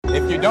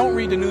If you don't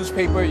read the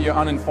newspaper, you're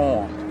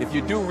uninformed. If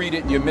you do read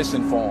it, you're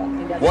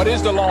misinformed. What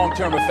is the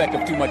long-term effect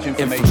of too much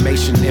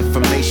information?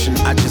 Information,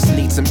 I just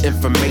need some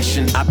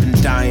information. I've been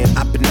dying.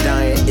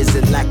 Is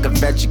it lack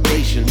of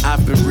education?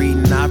 I've been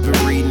reading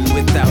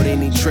without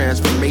any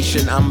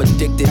transformation. I'm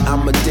addicted.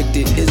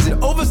 Is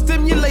it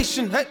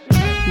overstimulation? Hey.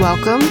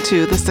 Welcome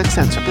to the Sixth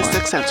Sense Report.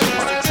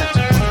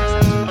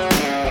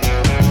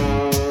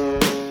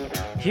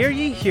 Hear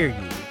ye,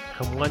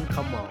 come one,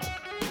 come all.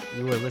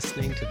 You are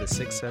listening to the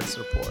Sixth Sense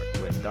Report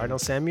with Darnell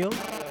Samuel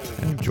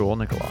and Joel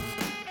Nicola.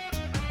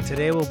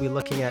 Today we'll be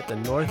looking at the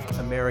North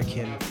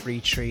American Free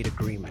Trade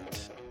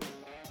Agreement.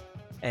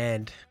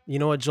 And you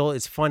know what, Joel?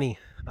 It's funny.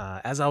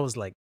 As I was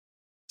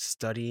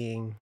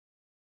studying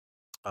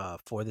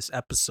for this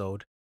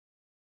episode,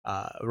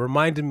 it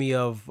reminded me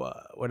of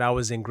when I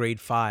was in grade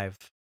 5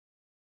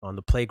 on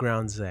the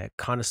playgrounds at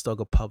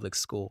Conestoga Public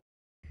School.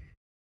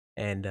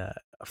 And a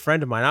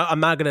friend of mine,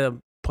 I'm not going to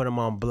put him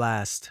on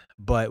blast,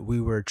 but we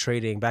were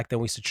trading. Back then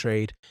we used to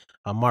trade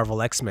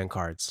Marvel X-Men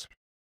cards.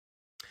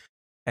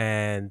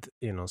 And,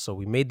 so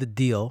we made the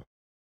deal.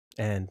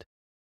 And,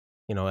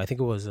 I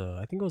think it was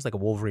like a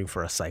Wolverine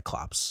for a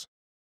Cyclops.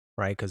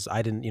 Right, because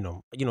I didn't, you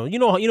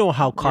know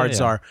how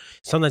cards are.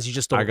 Sometimes you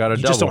just don't.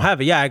 Just don't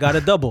have it. Yeah, I got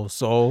a double,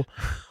 so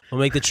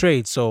we'll make the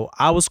trade. So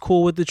I was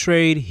cool with the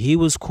trade. He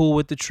was cool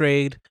with the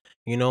trade.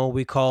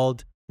 We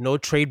called no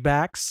trade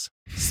backs.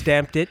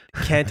 Stamped it.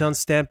 Can't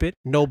unstamp it.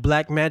 No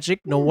black magic.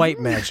 No white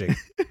magic.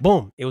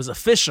 Boom! It was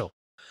official.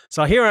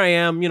 So here I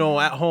am,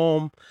 at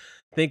home,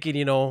 thinking,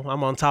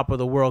 I'm on top of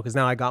the world because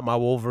now I got my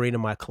Wolverine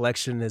and my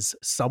collection is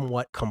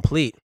somewhat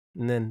complete.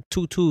 And then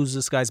 2/2,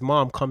 this guy's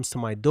mom comes to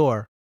my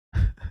door.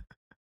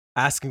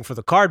 Asking for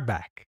the card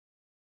back.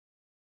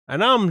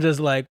 And I'm just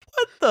like,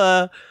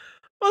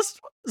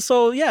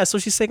 so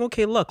she's saying,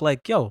 okay, look,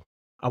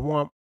 I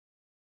want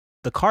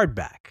the card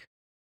back.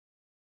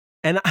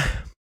 And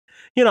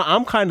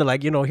I'm kind of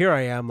like, here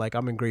I am,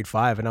 I'm in grade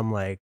 5 and I'm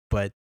like,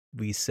 but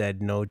we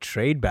said no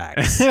trade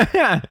backs.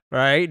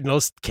 Right?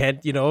 No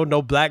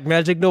black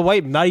magic, no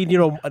white, not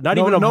even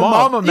a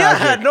mama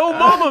magic. Yeah, no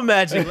mama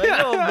magic.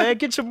 Man,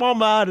 get your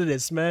mama out of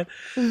this, man.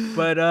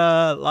 But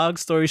long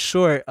story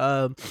short,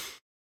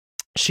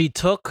 she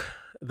took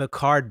the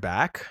card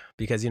back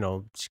because, she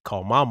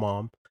called my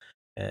mom,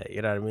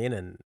 you know what I mean?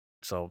 And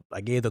so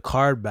I gave the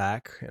card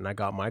back and I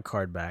got my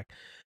card back.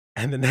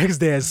 And the next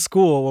day at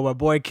school, when my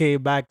boy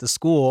came back to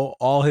school,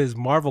 all his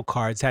Marvel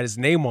cards had his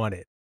name on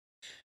it.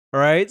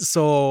 Right?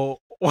 So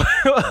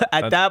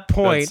that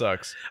point, that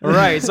sucks.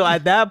 Right? So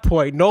at that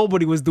point,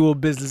 nobody was doing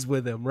business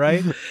with him,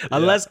 right?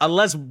 Yeah.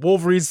 Unless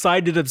Wolverine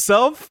signed it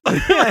himself,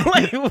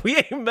 we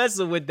ain't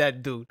messing with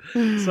that dude.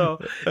 So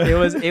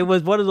it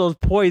was one of those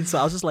points.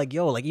 I was just like,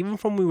 yo, even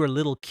from when we were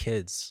little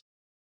kids,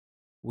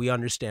 we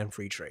understand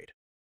free trade.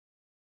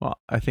 Well,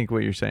 I think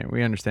what you're saying,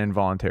 we understand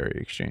voluntary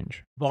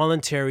exchange.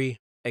 Voluntary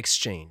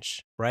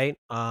exchange, right?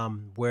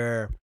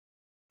 Where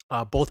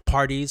both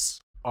parties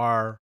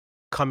are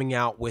coming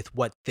out with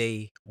what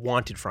they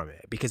wanted from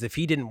it. Because if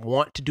he didn't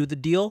want to do the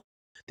deal,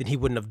 then he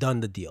wouldn't have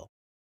done the deal.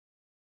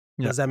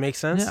 Yeah. Does that make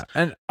sense? Yeah.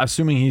 And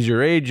assuming he's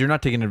your age, you're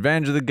not taking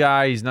advantage of the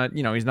guy. He's not,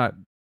 he's not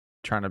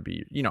trying to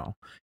be,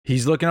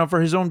 he's looking out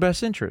for his own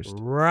best interest.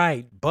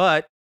 Right.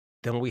 But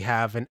then we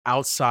have an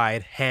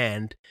outside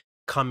hand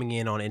coming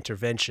in on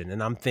intervention.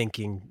 And I'm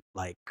thinking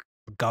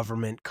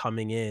government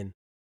coming in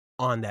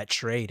on that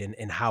trade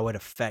and how it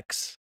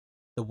affects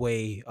the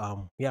way,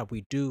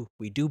 we do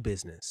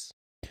business.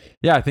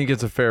 Yeah, I think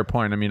it's a fair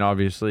point. I mean,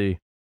 obviously,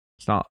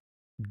 it's not,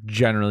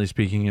 generally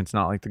speaking, it's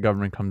not like the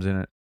government comes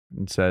in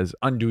and says,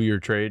 undo your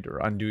trade or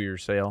undo your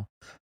sale.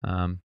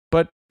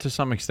 But to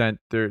some extent,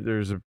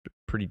 there's a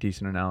pretty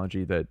decent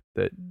analogy that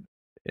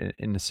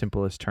in the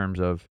simplest terms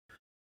of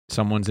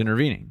someone's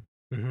intervening.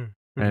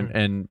 Mm-hmm.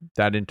 And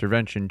that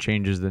intervention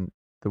changes the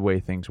way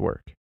things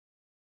work.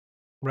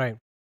 Right.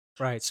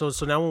 So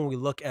now when we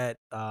look at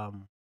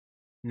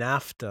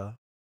NAFTA,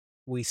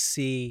 we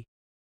see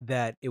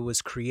that it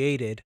was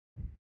created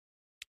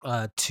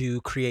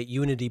to create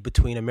unity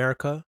between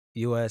America,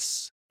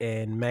 U.S.,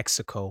 and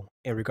Mexico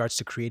in regards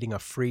to creating a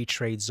free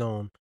trade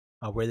zone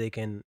where they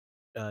can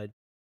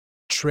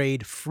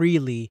trade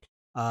freely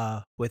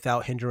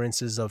without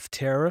hindrances of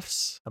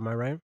tariffs. Am I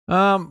right?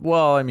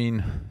 Well, I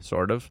mean,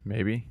 sort of,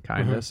 maybe,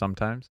 kind of,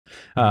 sometimes.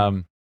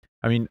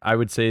 I mean, I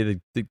would say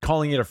that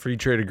calling it a free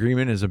trade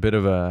agreement is a bit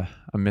of a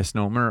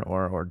misnomer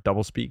or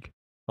doublespeak.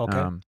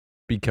 Okay.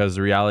 Because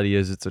the reality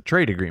is it's a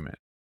trade agreement.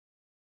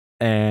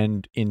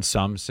 And in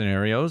some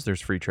scenarios,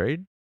 there's free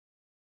trade.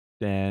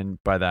 And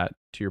by that,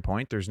 to your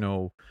point, there's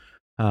no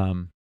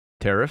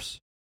tariffs.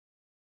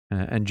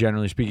 And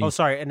generally speaking... Oh,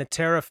 sorry. And a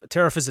tariff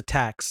is a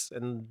tax.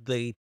 And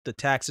the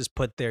tax is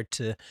put there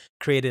to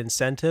create an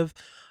incentive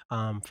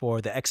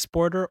for the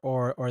exporter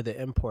or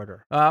the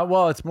importer.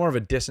 Well, it's more of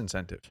a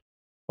disincentive.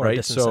 Or right?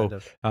 A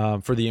disincentive.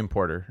 So for the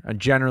importer. And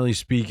generally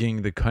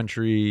speaking, the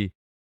country...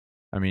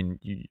 I mean,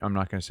 I'm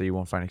not going to say you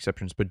won't find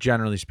exceptions, but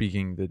generally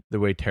speaking, the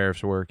way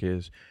tariffs work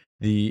is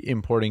the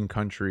importing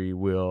country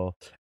will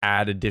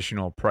add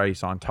additional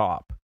price on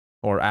top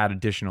or add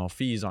additional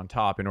fees on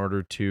top in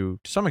order to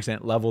some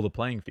extent level the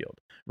playing field,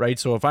 right?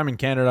 So if I'm in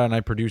Canada and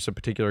I produce a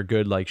particular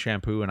good like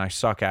shampoo and I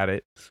suck at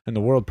it, and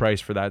the world price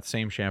for that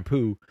same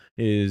shampoo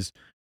is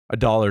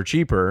 $1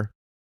 cheaper,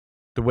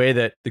 the way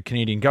that the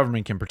Canadian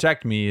government can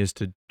protect me is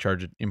to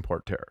charge an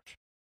import tariff.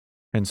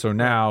 And so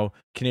now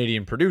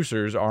Canadian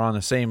producers are on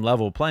the same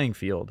level playing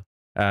field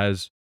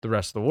as the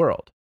rest of the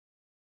world.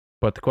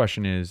 But the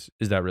question is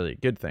that really a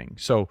good thing?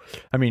 So,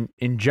 I mean,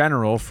 in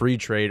general, free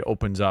trade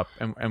opens up,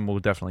 and we'll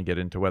definitely get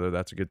into whether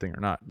that's a good thing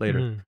or not later.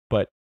 Mm-hmm.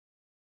 But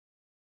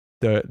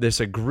this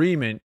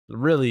agreement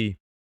really,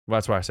 well,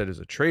 that's why I said it's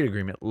a trade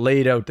agreement,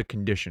 laid out the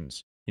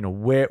conditions. You know,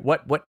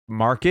 what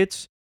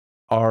markets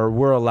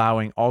we're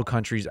allowing all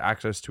countries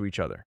access to each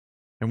other,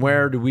 and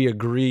where do we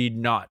agree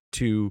not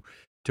to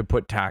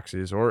put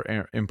taxes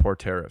or import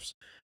tariffs.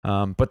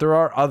 But there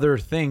are other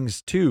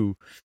things too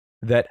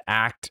that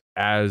act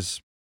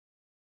as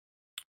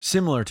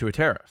similar to a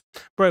tariff.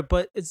 Right,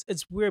 but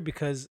it's weird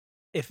because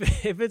if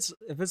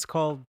it's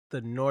called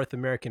the North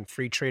American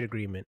Free Trade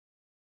Agreement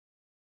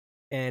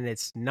and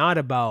it's not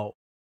about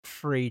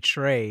free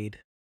trade,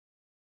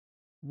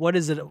 what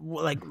is it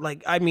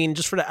like I mean,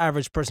 just for the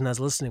average person that's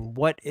listening,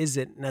 what is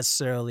it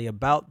necessarily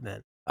about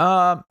then?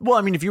 Well,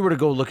 I mean, if you were to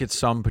go look at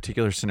some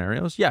particular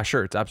scenarios, yeah,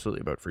 sure, it's absolutely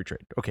about free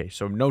trade. Okay,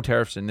 so no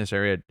tariffs in this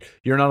area.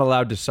 You're not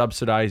allowed to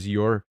subsidize in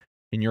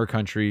your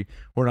country.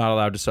 We're not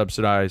allowed to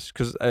subsidize,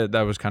 because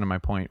that was kind of my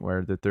point,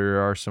 where that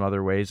there are some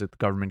other ways that the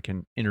government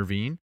can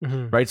intervene,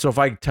 right? So if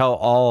I tell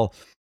all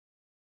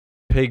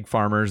pig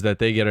farmers that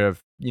they get a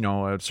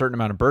certain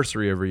amount of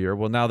bursary every year,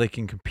 well, now they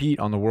can compete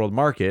on the world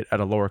market at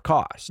a lower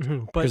cost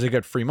because they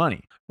get free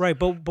money. Right,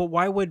 but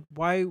why would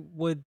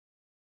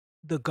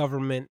the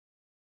government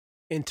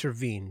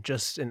intervene,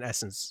 just in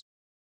essence?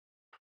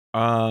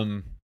 I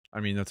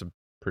mean, that's a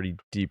pretty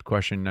deep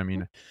question. I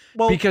mean,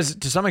 Well, because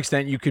to some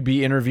extent you could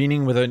be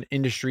intervening with an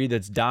industry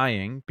that's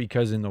dying,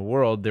 because in the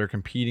world they're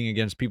competing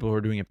against people who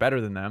are doing it better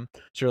than them.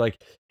 So you're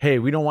like, hey,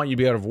 we don't want you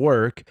to be out of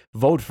work,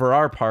 vote for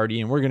our party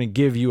and we're going to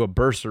give you a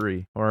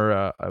bursary or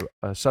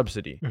a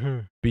subsidy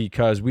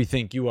because we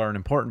think you are an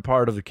important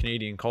part of the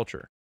Canadian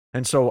culture.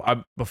 And so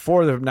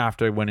before the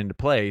NAFTA went into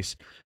place,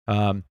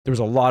 there was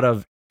a lot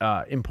of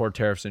import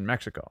tariffs in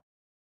Mexico.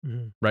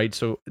 Right.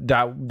 So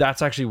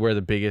that's actually where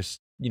the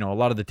biggest, a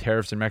lot of the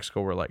tariffs in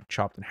Mexico were like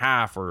chopped in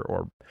half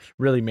or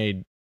really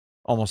made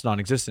almost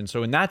non-existent.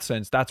 So in that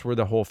sense, that's where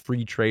the whole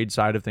free trade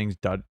side of things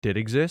did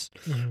exist.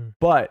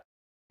 But,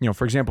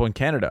 for example, in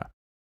Canada,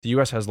 the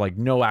US has like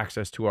no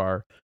access to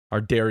our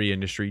dairy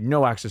industry,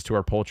 no access to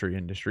our poultry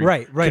industry.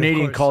 Right.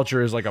 Canadian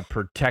culture is like a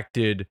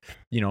protected,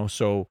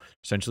 so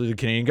essentially the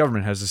Canadian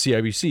government has the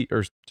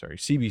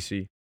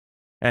CBC,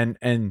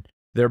 and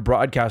their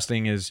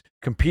broadcasting is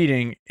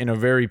competing in a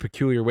very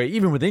peculiar way,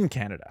 even within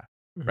Canada,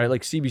 right?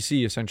 Like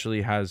CBC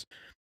essentially has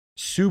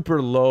super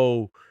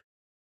low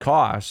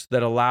costs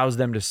that allows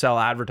them to sell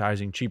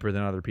advertising cheaper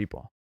than other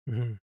people.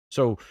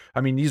 So,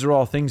 I mean, these are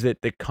all things that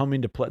come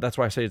into play. That's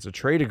why I say it's a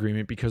trade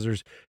agreement, because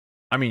there's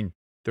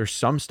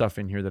some stuff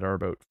in here that are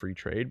about free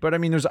trade, but I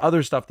mean, there's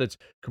other stuff that's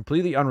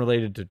completely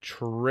unrelated to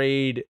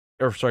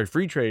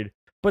free trade,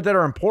 but that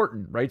are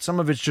important, right? Some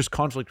of it's just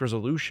conflict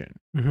resolution,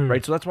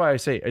 right? So that's why I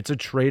say it's a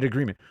trade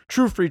agreement.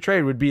 True free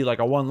trade would be like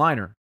a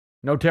one-liner.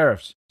 No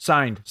tariffs.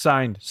 Signed,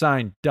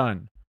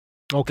 done.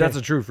 Okay. That's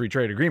a true free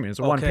trade agreement. It's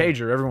a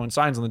one-pager. Everyone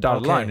signs on the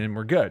dotted line and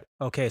we're good.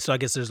 Okay, so I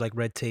guess there's like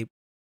red tape.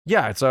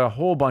 Yeah, it's a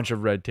whole bunch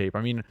of red tape.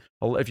 I mean,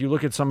 if you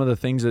look at some of the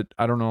things that,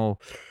 I don't know,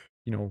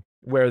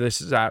 where this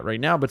is at right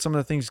now, but some of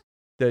the things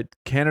that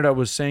Canada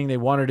was saying they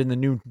wanted in the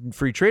new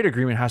free trade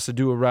agreement has to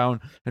do around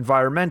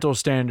environmental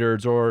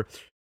standards or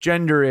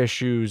gender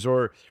issues,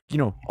 or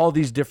all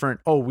these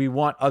different, we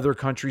want other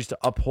countries to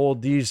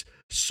uphold these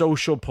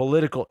social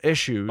political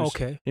issues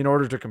in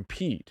order to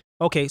compete.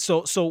 Okay,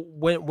 so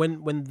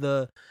when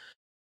the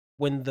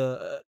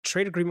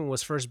trade agreement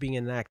was first being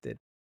enacted,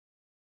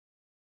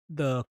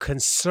 the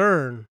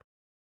concern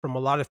from a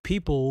lot of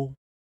people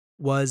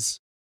was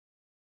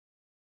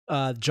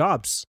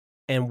jobs,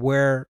 and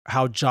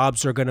how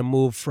jobs are going to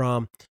move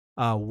from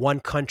one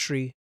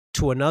country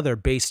to another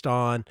based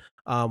on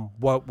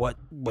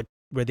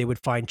where they would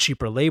find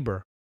cheaper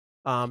labor.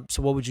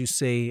 So what would you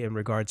say in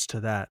regards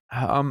to that?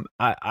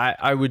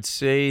 I would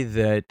say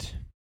that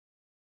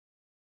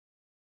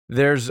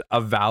there's a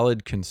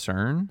valid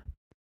concern,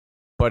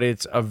 but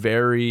it's a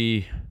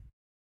very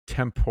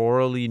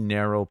temporally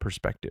narrow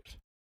perspective,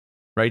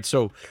 right?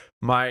 So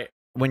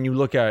when you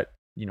look at,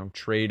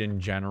 trade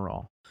in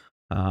general,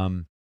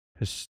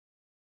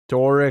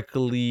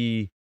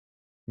 historically,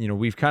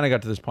 we've kind of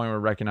got to this point where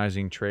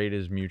recognizing trade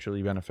is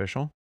mutually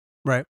beneficial.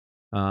 Right.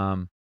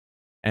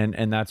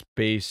 And that's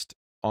based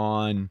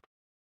on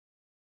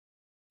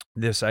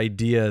this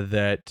idea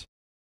that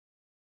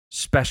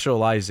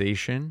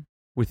specialization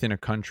within a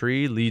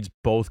country leads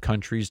both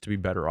countries to be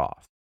better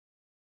off.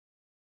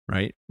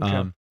 Right.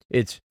 Okay.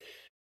 It's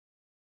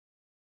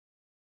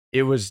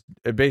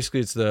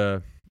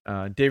the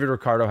David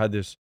Ricardo had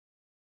this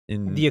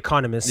in The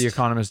Economist.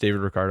 David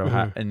Ricardo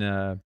had,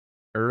 and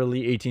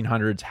early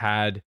 1800s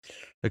had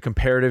the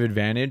comparative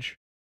advantage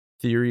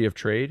theory of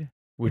trade,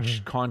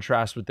 which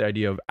contrasts with the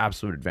idea of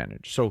absolute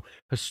advantage. So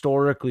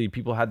historically,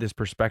 people had this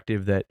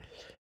perspective that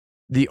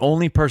the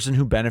only person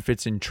who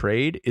benefits in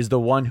trade is the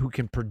one who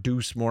can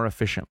produce more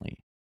efficiently.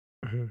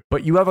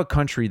 But you have a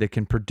country that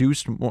can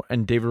produce more,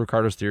 and David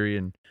Ricardo's theory,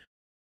 and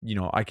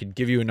I could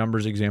give you a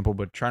numbers example,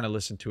 but trying to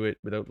listen to it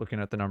without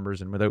looking at the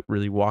numbers and without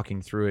really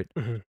walking through it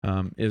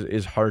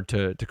is hard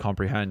to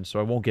comprehend. So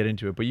I won't get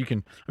into it, but you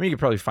can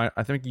probably find,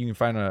 I think you can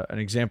find an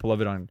example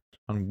of it on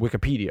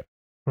Wikipedia.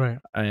 Right.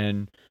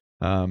 And,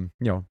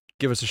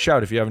 give us a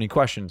shout if you have any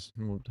questions,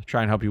 and we'll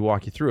try and help you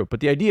walk you through it. But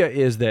the idea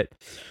is that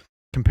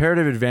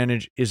comparative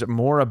advantage is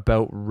more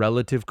about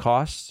relative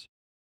costs.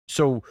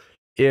 So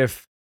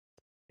if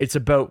it's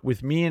about,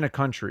 with me in a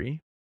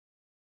country,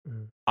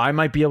 I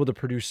might be able to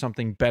produce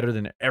something better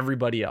than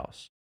everybody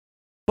else,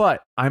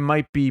 but I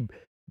might be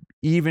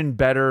even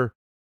better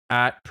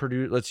at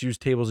let's use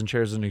tables and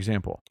chairs as an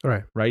example.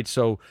 Right.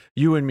 So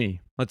you and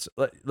me, let's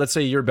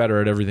say you're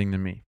better at everything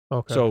than me.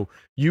 Okay. So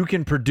you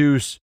can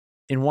produce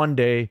in one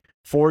day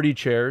 40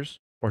 chairs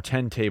or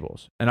 10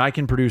 tables, and I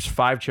can produce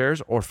 5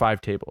 chairs or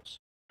 5 tables.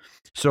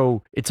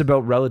 So it's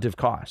about relative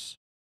costs.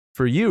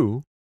 For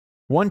you,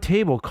 one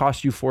table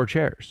costs you 4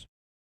 chairs.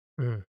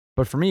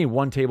 But for me,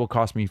 one table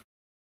cost me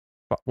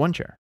 1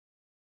 chair.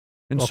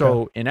 And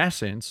so in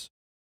essence,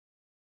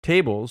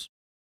 tables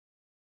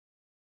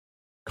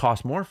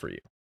cost more for you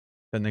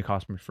than they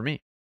cost for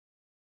me.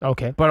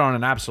 Okay. But on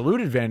an absolute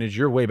advantage,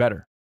 you're way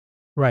better.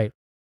 Right.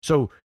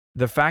 So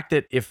the fact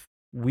that if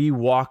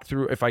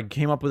I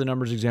came up with a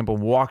numbers example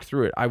and walked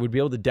through it, I would be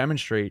able to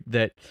demonstrate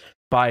that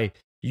by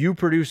you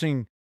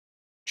producing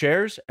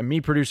chairs and me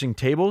producing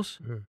tables,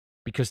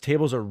 because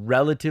tables are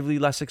relatively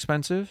less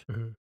expensive,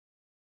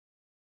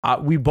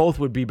 we both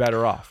would be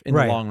better off in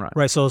the long run.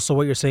 Right. So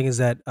what you're saying is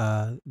that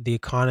the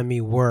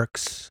economy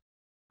works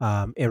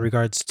in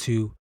regards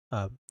to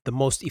the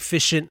most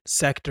efficient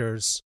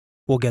sectors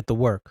will get the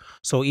work.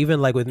 So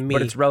even like with me,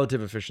 but it's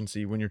relative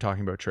efficiency when you're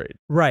talking about trade.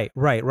 Right.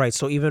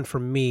 So even for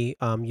me,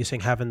 you're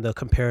saying having the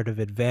comparative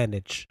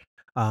advantage,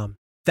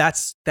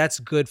 that's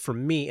good for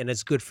me and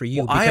it's good for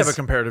you. Well, I have a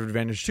comparative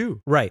advantage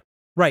too. Right.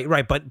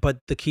 But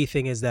the key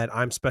thing is that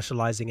I'm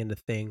specializing in the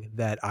thing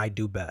that I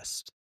do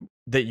best.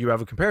 That you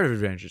have a comparative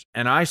advantage,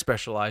 and I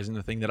specialize in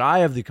the thing that I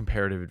have the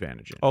comparative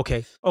advantage in.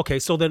 Okay.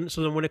 So then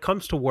when it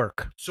comes to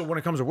work,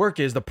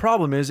 is the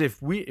problem is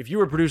if you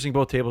were producing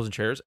both tables and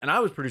chairs, and I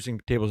was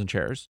producing tables and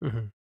chairs,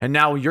 and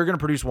now you're going to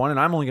produce one, and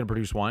I'm only going to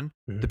produce one,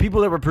 the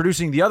people that were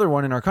producing the other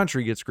one in our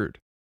country get screwed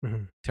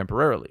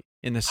temporarily.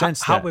 In the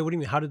sense wait, what do you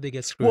mean? How did they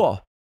get screwed?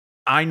 Well,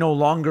 I no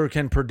longer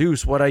can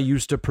produce what I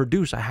used to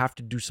produce. I have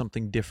to do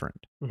something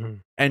different.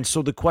 And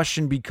so the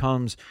question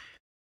becomes,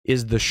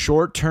 is the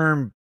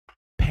short-term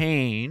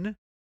pain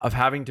of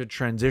having to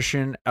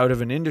transition out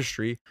of an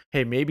industry,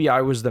 hey, maybe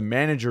I was the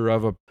manager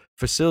of a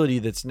facility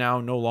that's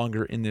now no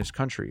longer in this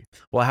country.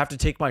 Well, I have to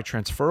take my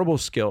transferable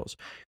skills,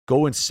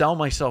 go and sell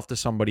myself to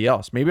somebody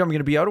else. Maybe I'm going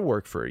to be out of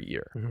work for a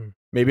year.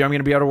 Maybe I'm going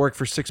to be out of work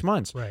for 6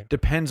 months. Right.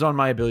 Depends on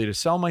my ability to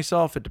sell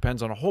myself. It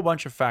depends on a whole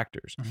bunch of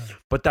factors.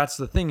 But that's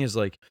the thing is,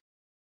 like,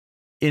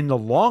 in the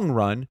long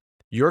run,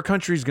 your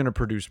country's going to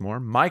produce more.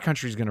 My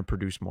country's going to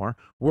produce more.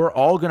 We're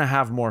all going to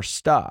have more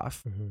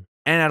stuff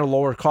and at a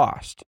lower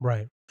cost.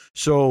 Right.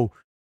 So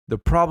the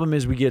problem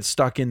is we get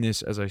stuck in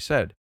this, as I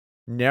said,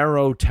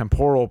 narrow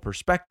temporal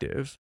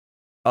perspective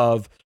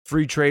of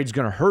free trade's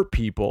going to hurt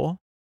people,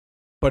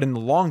 but in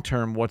the long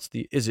term,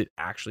 is it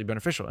actually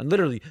beneficial? And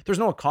literally, there's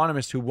no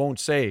economist who won't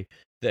say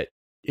that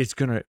it's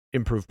going to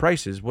improve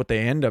prices. What they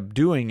end up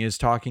doing is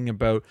talking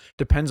about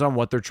depends on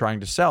what they're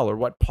trying to sell or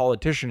what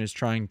politician is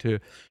trying to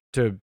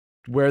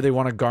where they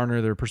want to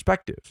garner their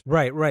perspective.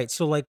 Right.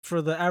 So like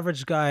for the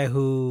average guy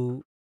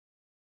who's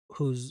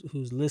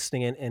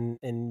listening and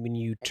when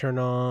you turn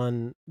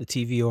on the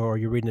TV or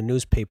you're reading a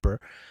newspaper,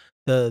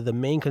 the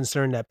main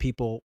concern that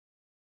people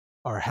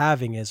are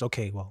having is,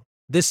 okay, well,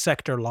 this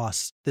sector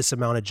lost this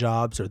amount of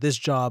jobs or this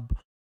job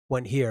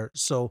went here.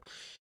 So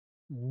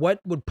what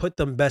would put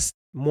them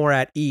more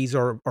at ease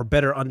or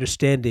better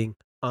understanding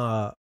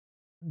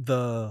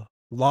the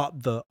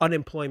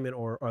unemployment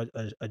or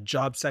a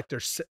job sector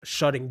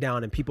shutting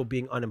down and people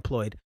being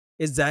unemployed?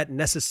 Is that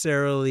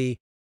necessarily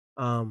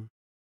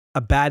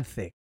a bad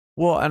thing?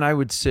 Well, and I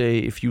would say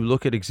if you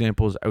look at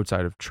examples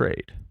outside of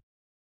trade,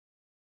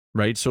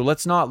 right? So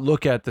let's not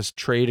look at this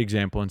trade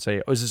example and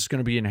say, oh, is this going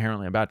to be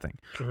inherently a bad thing?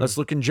 Let's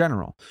look in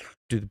general.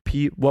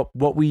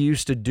 What we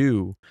used to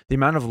do, the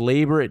amount of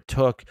labor it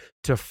took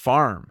to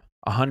farm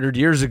 100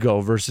 years ago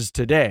versus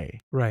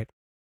today. Right.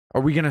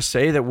 Are we going to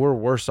say that we're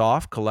worse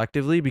off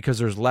collectively because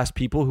there's less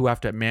people who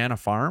have to man a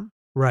farm?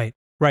 Right.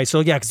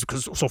 So yeah,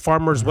 so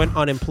farmers went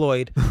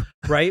unemployed,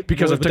 right?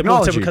 Because of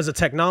technology. Because of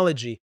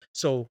technology.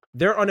 So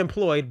they're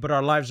unemployed, but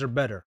our lives are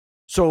better.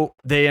 So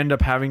they end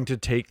up having to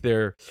take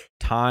their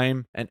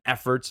time and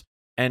efforts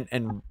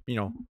and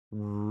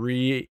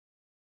reallocate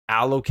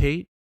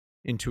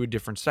into a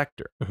different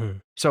sector.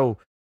 So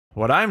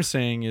what I'm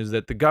saying is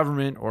that the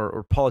government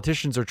or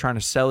politicians are trying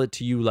to sell it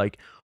to you like,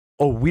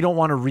 oh, we don't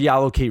want to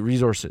reallocate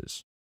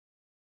resources.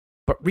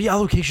 But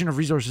reallocation of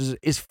resources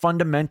is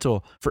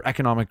fundamental for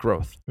economic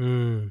growth.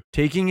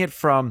 Taking it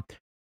from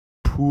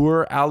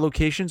poor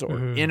allocations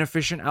or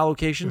inefficient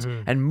allocations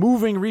and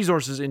moving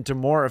resources into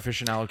more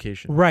efficient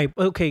allocation. Right.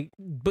 Okay.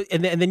 But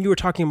and then you were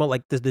talking about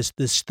like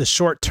the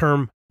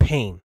short-term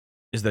pain.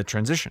 Is that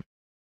transition?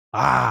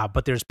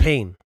 But there's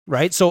pain,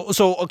 right? So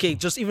okay,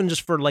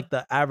 just for like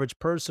the average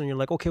person, you're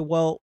like, okay,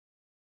 well,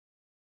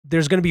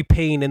 there's going to be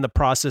pain in the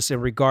process in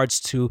regards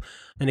to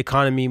an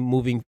economy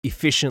moving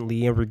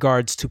efficiently, in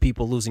regards to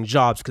people losing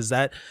jobs, because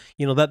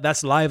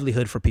that's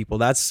livelihood for people.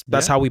 That's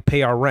how we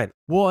pay our rent.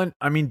 Well, and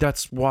I mean,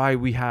 that's why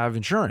we have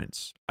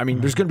insurance. I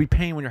mean, there's going to be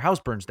pain when your house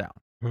burns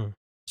down.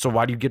 So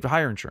why do you get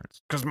higher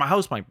insurance? Because my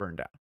house might burn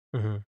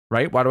down,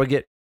 right? Why do I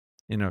get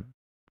in a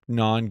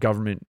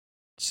non-government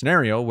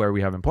scenario where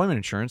we have employment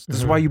insurance? This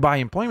is why you buy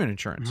employment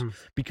insurance,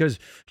 because,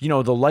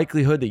 the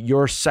likelihood that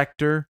your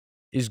sector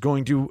is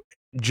going to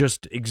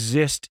just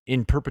exist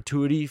in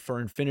perpetuity for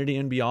infinity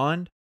and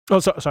beyond. Oh,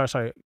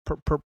 sorry.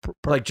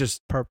 Like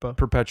just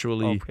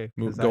perpetually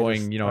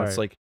going, it's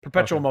like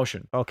perpetual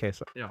motion. Okay.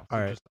 So, all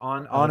right. Just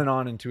on and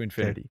on into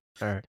infinity.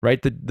 Okay. All right.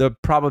 Right. The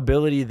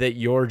probability that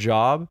your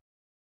job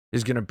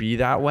is going to be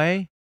that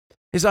way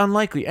is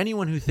unlikely.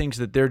 Anyone who thinks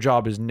that their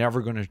job is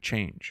never going to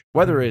change,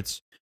 whether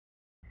it's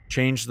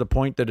change to the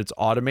point that it's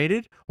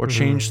automated or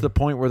change to the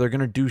point where they're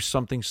going to do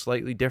something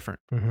slightly different.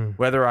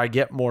 Whether I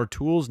get more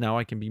tools now,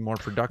 I can be more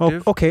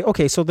productive.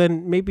 Okay. So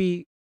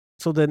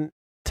then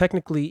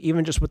technically,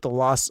 even just with the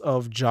loss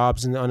of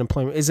jobs and the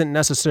unemployment isn't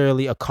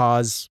necessarily a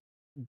cause.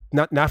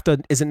 Not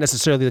NAFTA isn't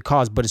necessarily the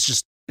cause, but it's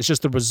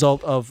just the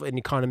result of an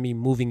economy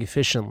moving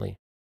efficiently.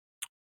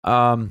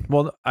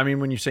 Well, I mean,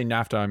 when you say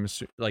NAFTA, I'm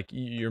like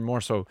you're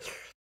more so,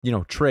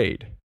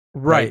 trade.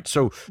 Right.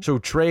 So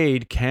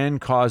trade can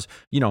cause,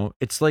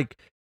 it's like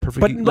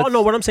perfectly. But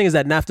no, what I'm saying is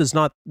that NAFTA is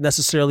not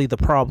necessarily the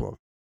problem.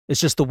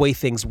 It's just the way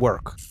things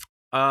work.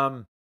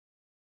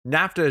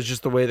 NAFTA is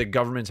just the way that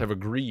governments have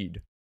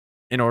agreed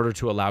in order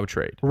to allow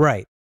trade.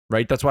 Right.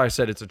 Right. That's why I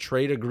said it's a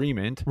trade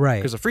agreement. Right.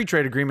 Because a free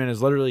trade agreement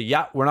is literally,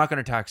 we're not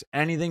going to tax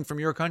anything from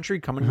your country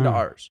coming into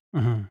ours.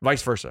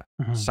 Vice versa.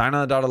 Sign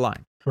on the dotted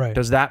line. Right.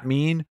 Does that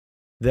mean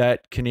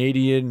that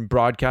Canadian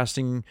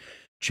broadcasting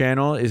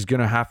channel is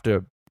going to have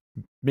to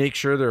make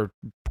sure their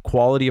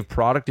quality of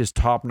product is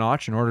top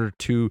notch in order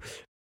to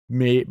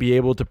be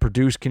able to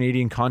produce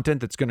Canadian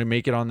content that's going to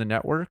make it on the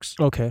networks?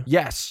 Okay.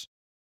 Yes.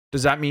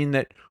 Does that mean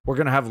that we're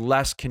going to have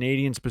less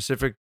Canadian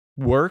specific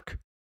work?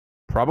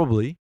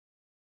 Probably.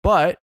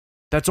 But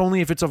that's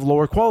only if it's of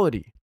lower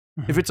quality.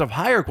 If it's of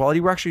higher quality,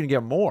 we're actually going to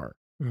get more.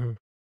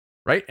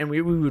 Right? And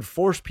we would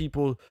force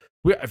people,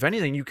 if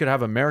anything, you could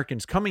have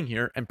Americans coming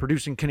here and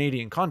producing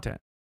Canadian content.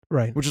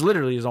 Right. Which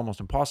literally is almost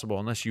impossible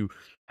unless you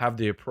have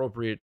the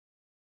appropriate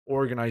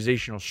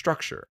organizational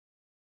structure.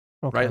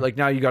 Okay. Right? Like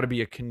now you got to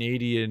be a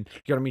Canadian,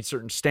 you got to meet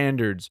certain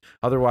standards.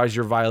 Otherwise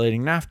you're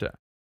violating NAFTA.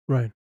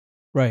 Right.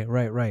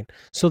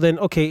 So then,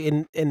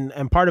 okay.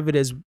 And part of it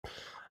is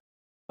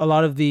a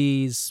lot of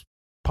these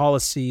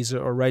policies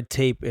or red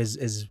tape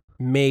is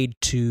made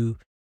to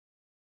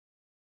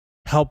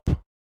help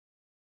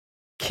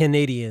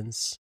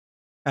Canadians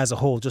as a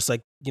whole, just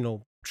like,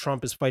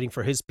 Trump is fighting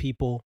for his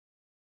people.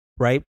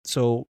 Right.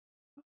 So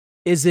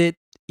is it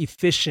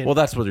efficient? Well,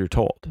 that's what you're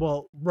told.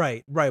 Well,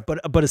 right.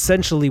 But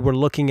essentially we're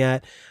looking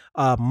at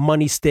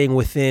money staying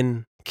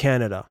within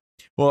Canada.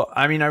 Well,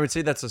 I mean, I would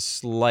say that's a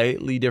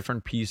slightly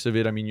different piece of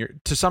it. I mean,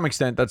 to some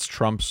extent, that's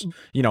Trump's,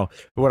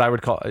 what I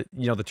would call,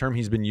 the term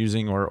he's been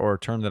using or a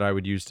term that I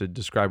would use to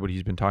describe what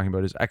he's been talking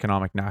about is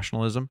economic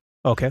nationalism.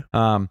 Okay.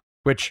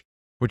 Which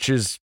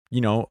is,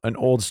 an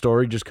old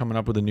story just coming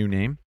up with a new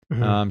name.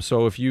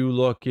 So if you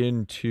look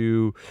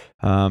into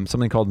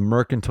something called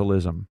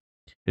mercantilism,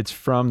 it's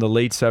from the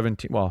late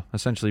 17th, well,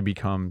 essentially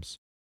becomes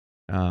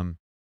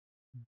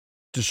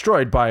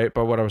destroyed by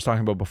what I was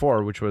talking about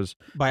before, which was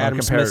by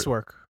Adam Smith's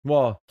work.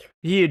 Well,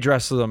 he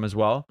addresses them as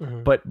well,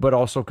 but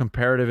also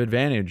comparative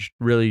advantage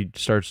really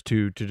starts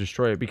to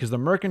destroy it, because the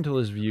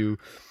mercantilist view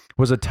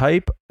was a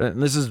type,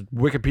 and this is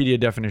Wikipedia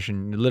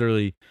definition,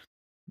 literally,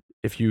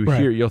 if you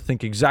hear, you'll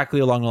think exactly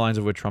along the lines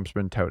of what Trump's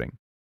been touting,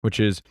 which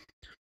is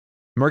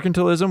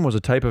mercantilism was a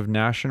type of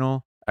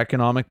national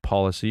economic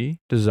policy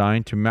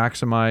designed to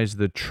maximize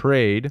the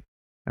trade,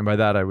 and by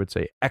that I would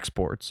say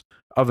exports,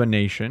 of a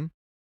nation,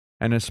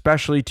 and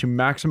especially to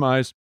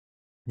maximize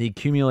the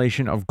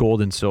accumulation of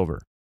gold and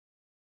silver.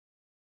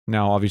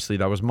 Now, obviously,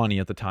 that was money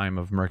at the time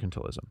of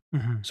mercantilism.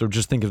 So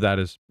just think of that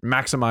as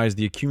maximize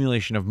the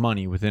accumulation of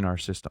money within our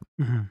system.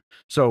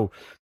 So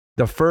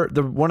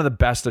one of the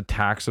best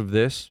attacks of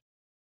this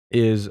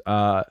is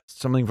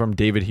something from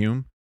David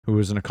Hume, who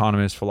was an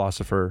economist,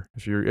 philosopher.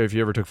 If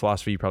you ever took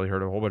philosophy, you probably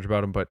heard a whole bunch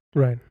about him. But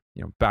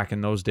back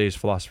in those days,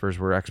 philosophers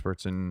were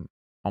experts in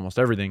almost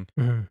everything.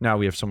 Now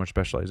we have so much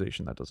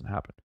specialization that doesn't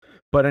happen.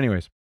 But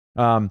anyways,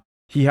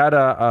 he had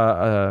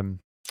an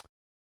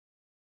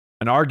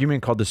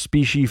argument called the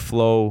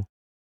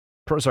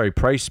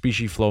price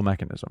specie flow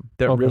mechanism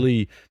that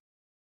really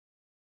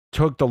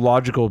took the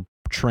logical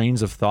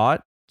trains of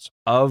thought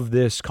of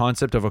this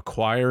concept of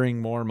acquiring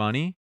more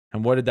money,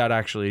 and what did that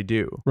actually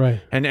do?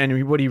 Right.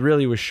 And what he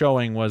really was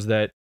showing was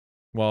that,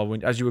 well,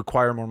 as you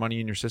acquire more money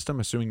in your system,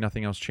 assuming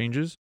nothing else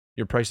changes,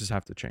 your prices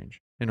have to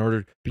change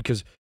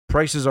because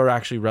prices are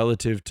actually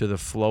relative to the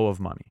flow of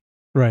money,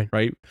 Right.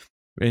 right?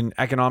 In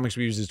economics,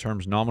 we use these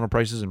terms nominal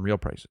prices and real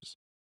prices.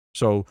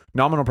 So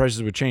nominal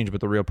prices would change,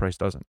 but the real price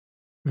doesn't.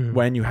 Mhm.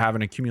 When you have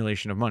an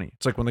accumulation of money,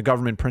 it's like when the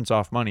government prints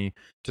off money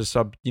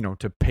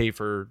to pay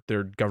for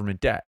their government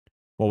debt.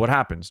 Well, what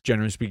happens?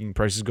 Generally speaking,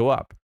 prices go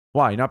up.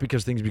 Why? Not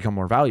because things become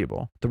more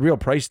valuable. The real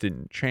price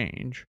didn't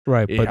change.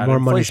 Right. It But had more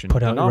money's inflation. put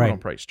The out. nominal Right.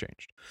 price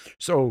changed.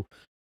 So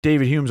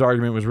David Hume's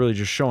argument was really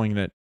just showing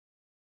that,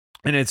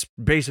 and it's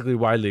basically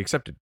widely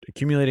accepted,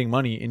 accumulating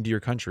money into your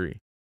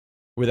country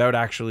without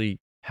actually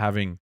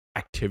having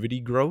activity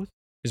growth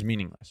is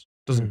meaningless.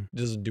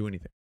 Doesn't do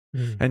anything.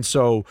 Mhm. And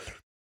so,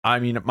 I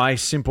mean,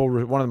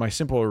 one of my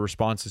simpler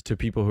responses to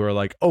people who are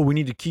like, "Oh, we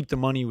need to keep the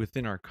money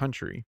within our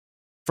country."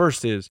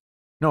 First is,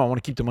 no, I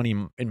want to keep the money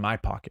in my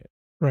pocket.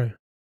 Right.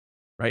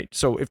 Right?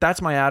 So if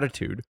that's my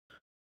attitude,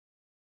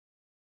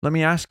 let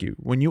me ask you,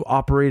 when you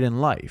operate in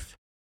life,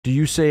 do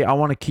you say, I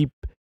want to keep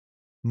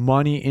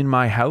money in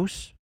my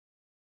house?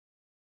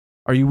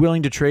 Are you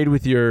willing to trade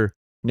with your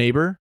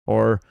neighbor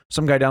or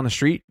some guy down the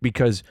street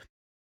because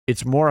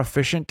it's more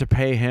efficient to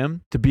pay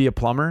him to be a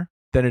plumber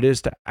than it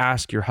is to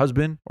ask your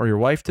husband or your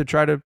wife to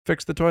try to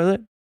fix the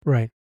toilet?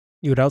 Right.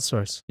 You would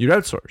outsource. You'd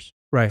outsource.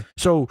 Right.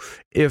 So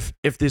if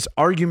this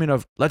argument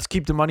of let's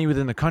keep the money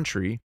within the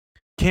country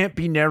can't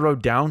be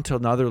narrowed down to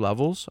other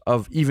levels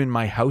of even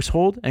my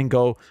household and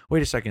go,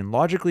 wait a second,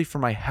 logically for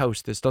my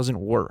house, this doesn't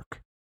work.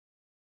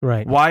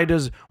 Right. Why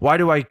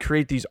do I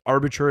create these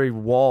arbitrary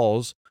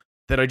walls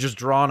that I just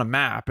draw on a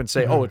map and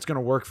say, oh, it's going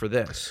to work for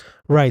this?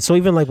 Right. So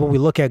even like when we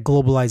look at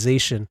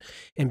globalization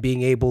and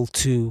being able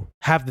to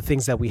have the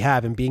things that we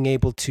have and being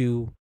able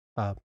to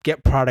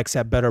get products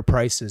at better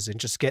prices and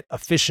just get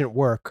efficient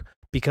work,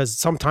 because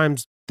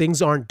sometimes things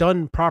aren't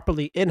done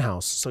properly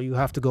in-house. So you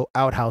have to go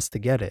out-house to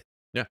get it.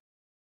 Yeah.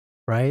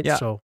 Right. Yeah.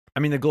 So I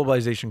mean, the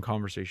globalization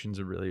conversation is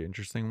a really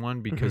interesting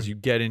one because you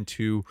get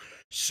into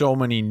so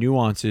many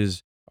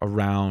nuances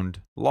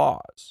around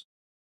laws.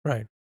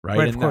 Right. Right.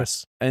 Right, and of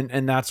course.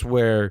 And that's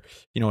where,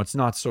 it's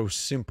not so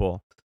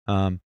simple.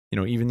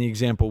 Even the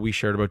example we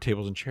shared about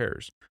tables and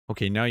chairs.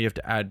 Okay, now you have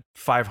to add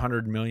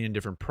 500 million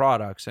different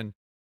products. And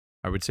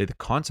I would say the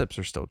concepts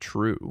are still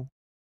true,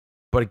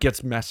 but it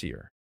gets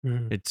messier.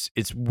 Mhm.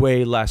 It's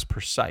way less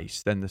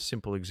precise than the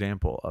simple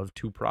example of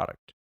two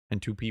product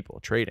and two people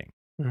trading.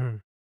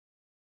 Mhm.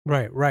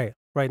 Right.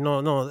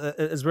 No,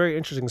 it's very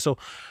interesting.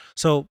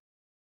 So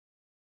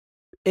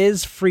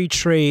is free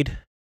trade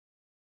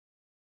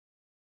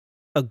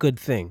a good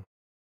thing?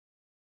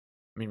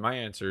 I mean, my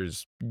answer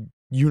is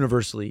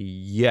universally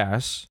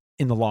yes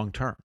in the long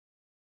term.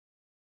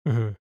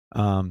 Mhm.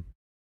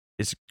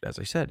 It's, as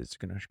I said, it's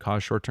going to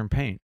cause short-term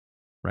pain,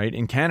 right?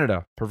 In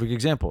Canada, perfect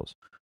examples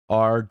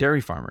are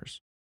dairy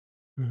farmers,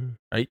 Mhm.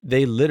 right?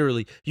 They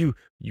literally, you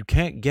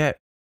can't get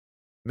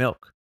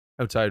milk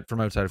outside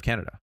of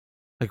Canada.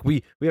 Like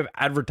we have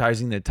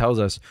advertising that tells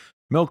us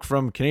milk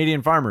from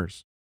Canadian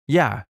farmers.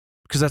 Yeah,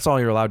 because that's all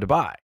you're allowed to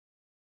buy.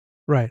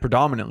 Right.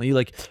 Predominantly,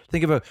 like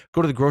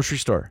go to the grocery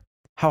store.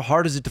 How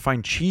hard is it to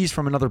find cheese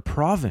from another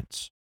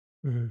province?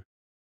 Mhm.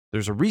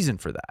 There's a reason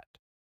for that.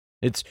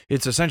 It's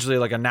essentially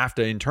like a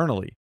NAFTA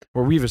internally,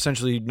 where we've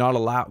essentially not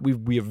allowed.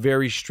 We have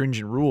very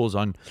stringent rules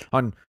on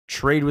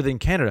trade within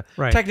Canada.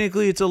 Right.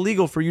 Technically, it's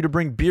illegal for you to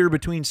bring beer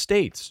between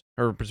states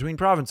or between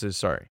provinces.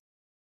 Sorry,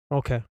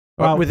 Okay.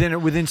 Wow.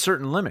 within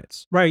certain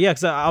limits. Right. Yeah.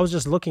 Because I was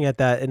just looking at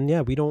that, and yeah,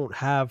 we don't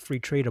have free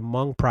trade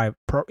among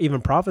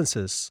even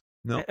provinces.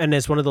 No. And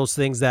it's one of those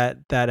things that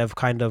have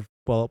kind of,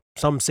 well,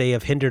 some say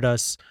have hindered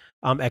us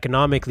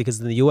economically,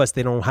 because in the U.S.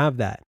 they don't have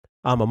that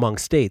among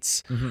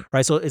states. Mhm.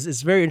 Right. So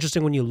it's very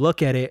interesting when you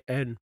look at it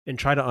and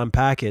try to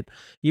unpack it.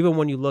 Even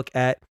when you look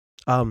at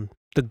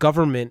the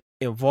government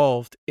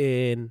involved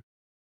in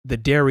the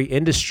dairy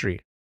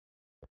industry.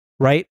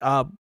 Right.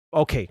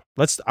 Okay.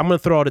 I'm going to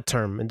throw out a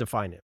term and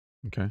define it.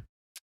 Okay.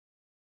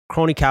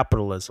 Crony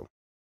capitalism.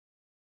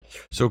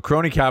 So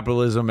crony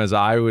capitalism, as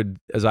I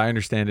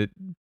understand it,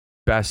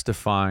 best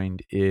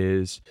defined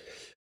is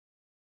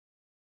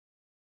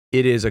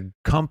it is a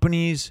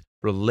company's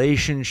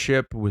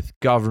relationship with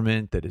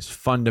government that is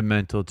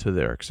fundamental to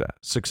their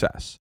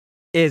success.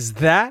 Is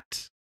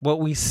that what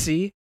we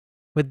see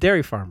with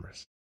dairy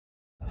farmers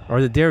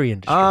or the dairy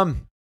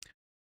industry?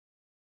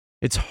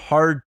 It's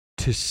hard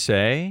to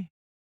say.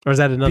 Or is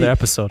that another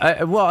episode?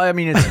 I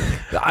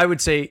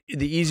would say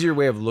the easier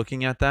way of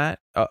looking at that,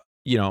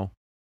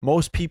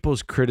 most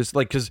people's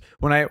because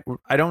when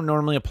I don't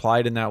normally apply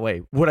it in that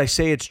way. Would I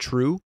say it's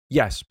true?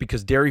 Yes,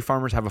 because dairy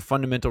farmers have a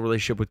fundamental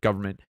relationship with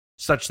government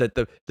such that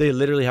they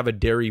literally have a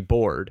dairy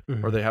board,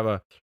 Mhm. or they have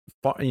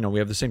we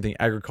have the same thing,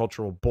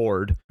 agricultural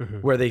board,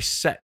 Mhm. where they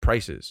set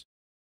prices,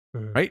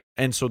 Mhm. right?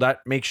 And so that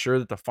makes sure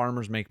that the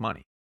farmers make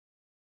money,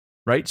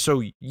 right?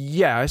 So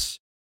yes,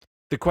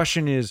 the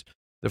question is,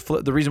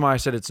 the reason why I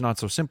said it's not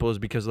so simple is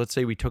because let's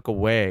say we took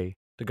away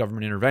the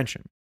government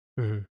intervention.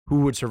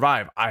 Who would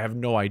survive? I have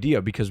no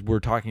idea, because we're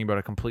talking about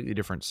a completely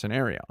different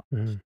scenario.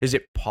 Is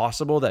it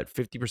possible that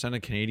 50%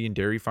 of Canadian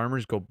dairy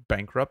farmers go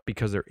bankrupt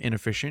because they're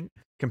inefficient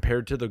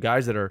compared to the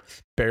guys that are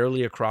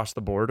barely across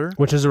the border?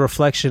 Which is a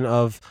reflection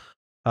of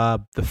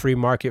the free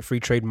market,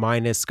 free trade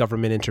minus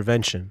government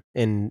intervention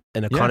in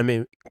an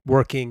economy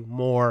working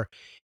more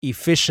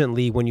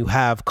efficiently when you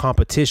have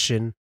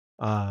competition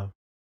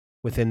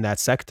within that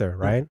sector,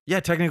 right?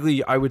 Yeah,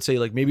 technically, I would say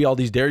like maybe all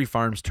these dairy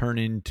farms turn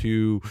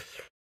into,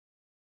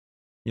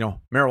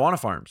 marijuana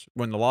farms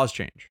when the laws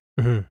change.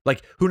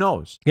 Like, who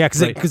knows? Yeah,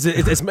 because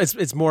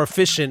it's more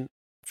efficient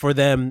for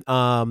them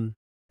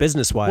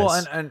business wise.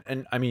 Well,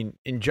 and I mean,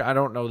 I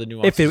don't know the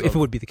nuances. If it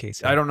would be the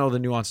case, I don't know the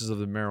nuances of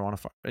the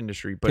marijuana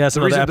industry, but there's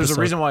a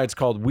reason why it's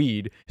called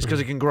weed is because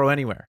it can grow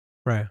anywhere.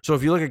 Right. So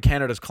if you look at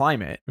Canada's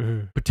climate,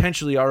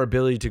 potentially our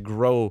ability to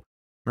grow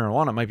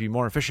marijuana might be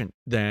more efficient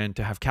than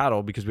to have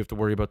cattle, because we have to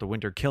worry about the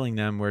winter killing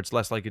them, where it's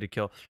less likely to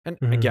kill. And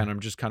again, I'm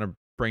just kind of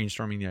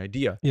brainstorming the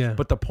idea. Yeah.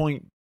 But the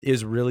point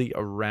is really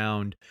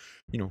around,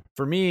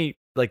 for me,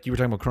 like you were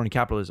talking about crony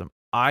capitalism,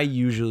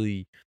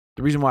 the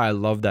reason why I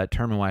love that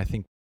term and why I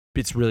think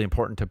it's really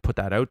important to put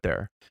that out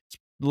there, it's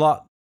a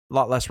lot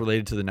less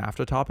related to the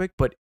NAFTA topic,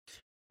 but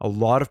a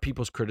lot of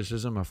people's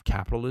criticism of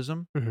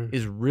capitalism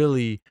is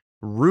really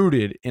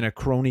rooted in a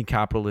crony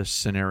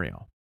capitalist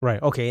scenario.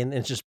 Right. Okay. And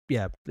it's just,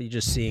 you're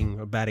just seeing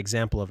a bad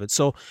example of it.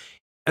 So,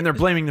 and they're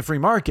blaming the free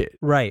market.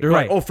 Right. They're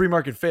like, oh, free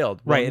market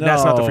failed. Well, right. And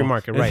that's not the free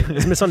market. Right.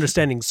 It's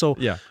misunderstanding. So,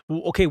 yeah.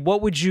 Okay.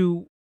 What would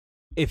you,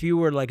 if you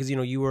were like, cause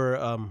you were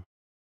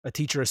a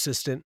teacher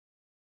assistant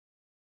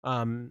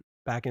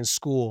back in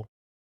school,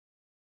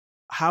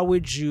 what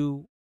would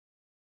you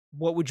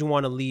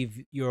want to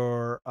leave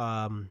your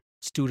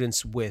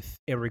students with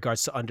in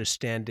regards to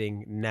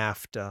understanding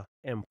NAFTA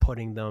and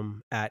putting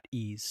them at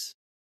ease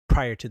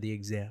prior to the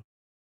exam?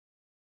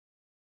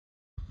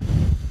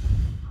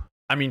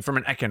 I mean, from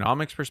an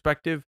economics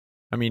perspective,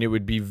 it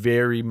would be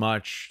very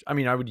much, I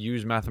would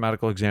use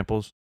mathematical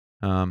examples.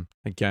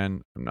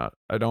 Again,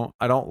 I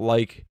don't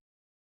like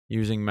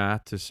using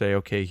math to say,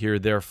 okay, here,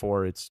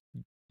 therefore it's,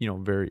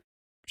 very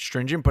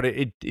stringent, but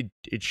it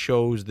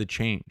shows the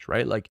change,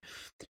 right? Like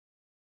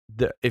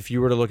if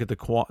you were to look at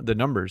the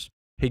numbers,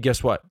 hey,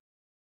 guess what?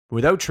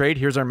 Without trade,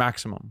 here's our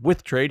maximum.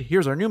 With trade,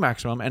 here's our new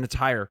maximum, and it's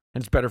higher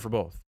and it's better for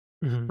both,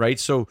 right?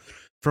 So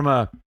from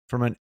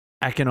an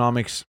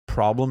economics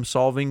problem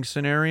solving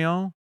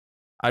scenario,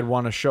 I'd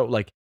want to show,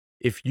 like,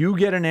 if you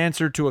get an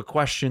answer to a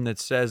question that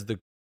says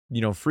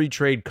free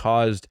trade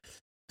caused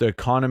the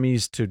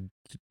economies to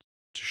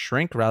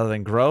shrink rather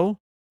than grow,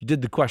 you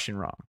did the question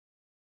wrong.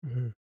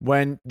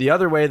 When the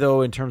other way,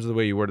 though, in terms of the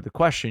way you worded the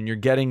question, you're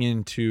getting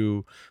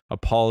into a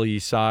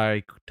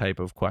poli-sci type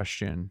of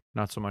question,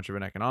 not so much of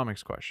an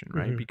economics question,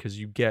 right? Because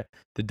you get,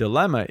 the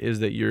dilemma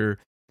is that you're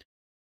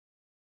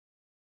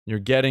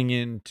getting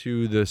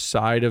into the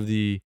side of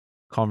the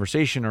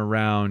conversation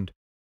around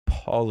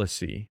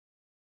policy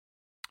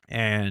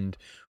and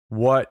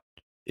what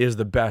is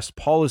the best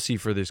policy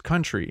for this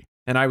country.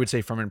 And I would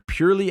say from a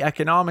purely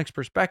economics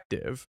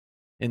perspective,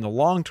 in the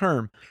long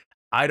term,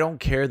 I don't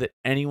care that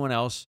anyone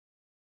else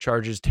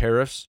charges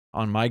tariffs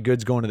on my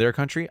goods going to their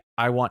country.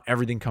 I want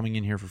everything coming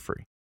in here for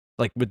free,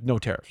 like with no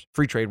tariffs,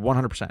 free trade,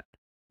 100%,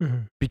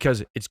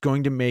 because it's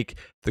going to make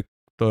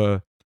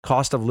the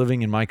cost of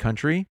living in my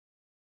country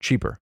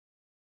cheaper.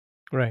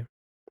 Right.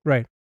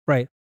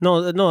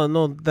 No,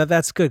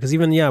 that's good. Because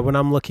even, when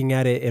I'm looking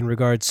at it in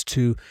regards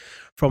to,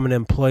 from an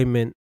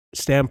employment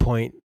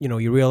standpoint,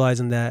 you're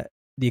realizing that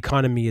the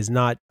economy is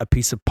not a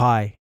piece of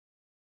pie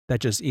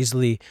that just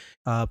easily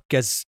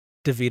gets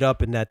divvied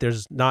up, and that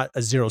there's not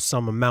a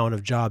zero-sum amount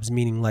of jobs,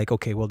 meaning like,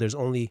 okay, well, there's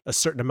only a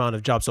certain amount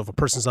of jobs. So if a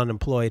person's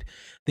unemployed,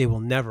 they will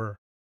never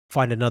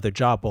find another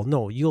job. Well,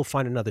 no, you'll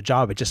find another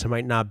job. It just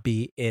might not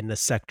be in a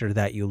sector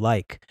that you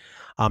like.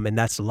 And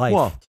that's life.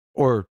 Well,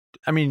 or,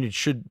 it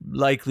should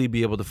likely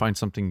be able to find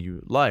something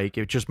you like.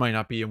 It just might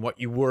not be in what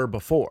you were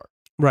before.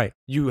 Right.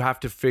 You have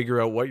to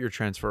figure out what your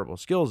transferable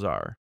skills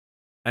are.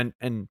 And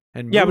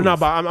yeah, move.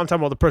 but I'm talking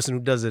about the person who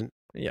doesn't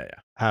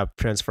have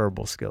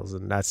transferable skills,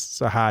 and that's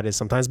how it is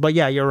sometimes. But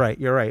yeah, you're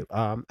right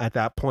at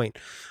that point.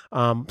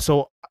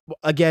 So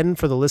again,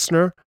 for the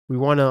listener, we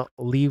want to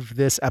leave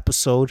this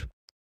episode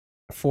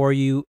for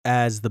you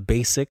as the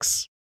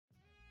basics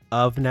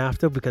of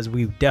NAFTA, because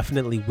we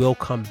definitely will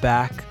come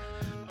back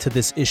to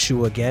this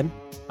issue again,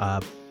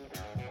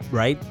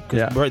 right?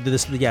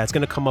 It's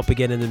going to come up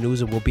again in the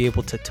news, and we'll be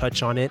able to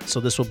touch on it.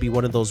 So this will be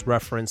one of those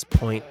reference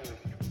point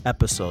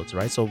episodes,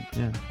 right? So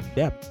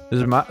yeah.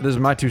 This is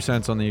my 2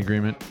 cents on the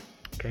agreement.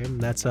 Okay, and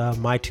that's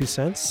my 2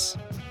 cents.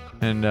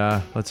 And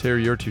let's hear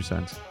your 2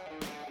 cents.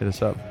 Hit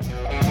us up.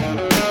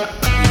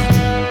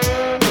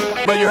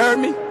 But you heard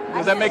me?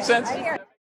 Does that make sense?